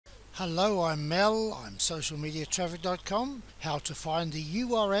Hello, I'm Mel, I'm socialmediatraffic.com. How to find the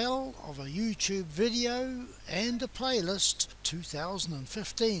URL of a YouTube video and a playlist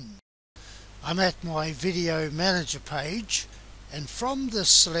 2015. I'm at my video manager page, and from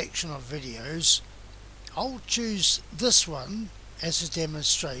this selection of videos I'll choose this one as a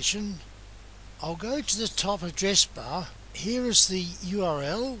demonstration. I'll go to the top address bar. Here is the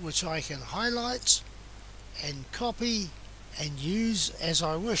URL which I can highlight and copy and use as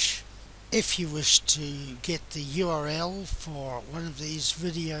I wish. If you wish to get the URL for one of these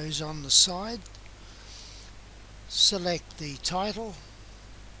videos on the side, select the title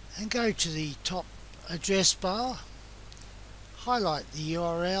and go to the top address bar, highlight the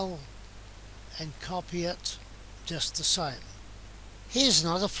URL and copy it just the same. Here's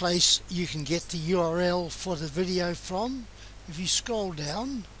another place you can get the URL for the video from. If you scroll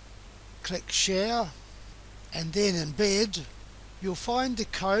down, click share and then embed, you'll find the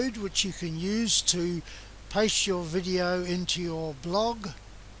code which you can use to paste your video into your blog,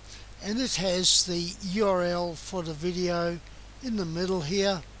 and it has the URL for the video in the middle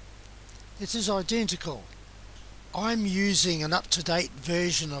here. It is identical. I'm using an up-to-date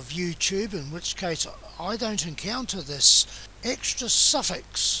version of YouTube, in which case I don't encounter this extra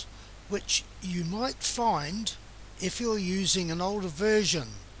suffix which you might find if you're using an older version.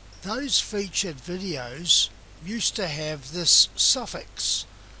 Those featured videos used to have this suffix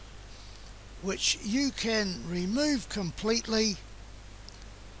which you can remove completely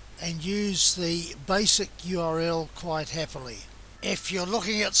and use the basic URL quite happily. If you're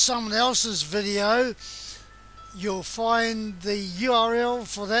looking at someone else's video, you'll find the URL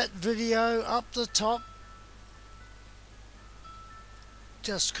for that video up the top.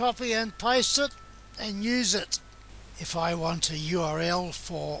 Just copy and paste it and use it. If I want a URL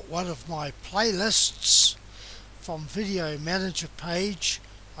for one of my playlists, from Video Manager page,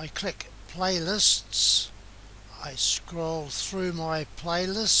 I click Playlists. I scroll through my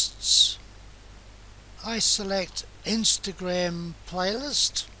playlists. I select Instagram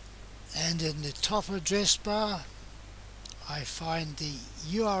playlist, and in the top address bar I find the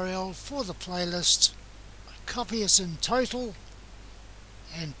URL for the playlist. I copy it in total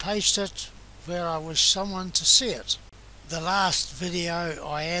and paste it where I wish someone to see it. The last video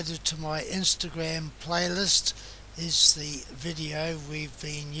I added to my Instagram playlist is the video we've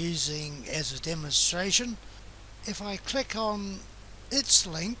been using as a demonstration. If I click on its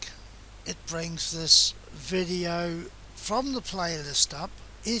link, it brings this video from the playlist up.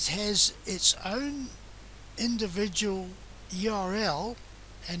 It has its own individual URL,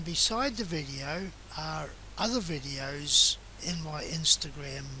 and beside the video are other videos in my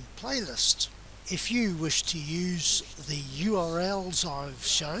Instagram playlist. If you wish to use the URLs I've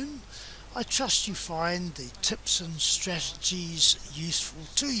shown, I trust you find the tips and strategies useful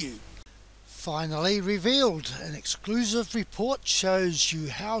to you. Finally revealed, an exclusive report shows you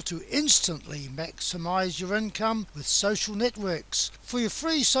how to instantly maximize your income with social networks. For your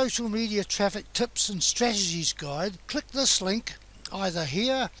free social media traffic tips and strategies guide, click this link either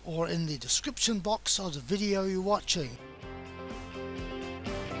here or in the description box of the video you're watching.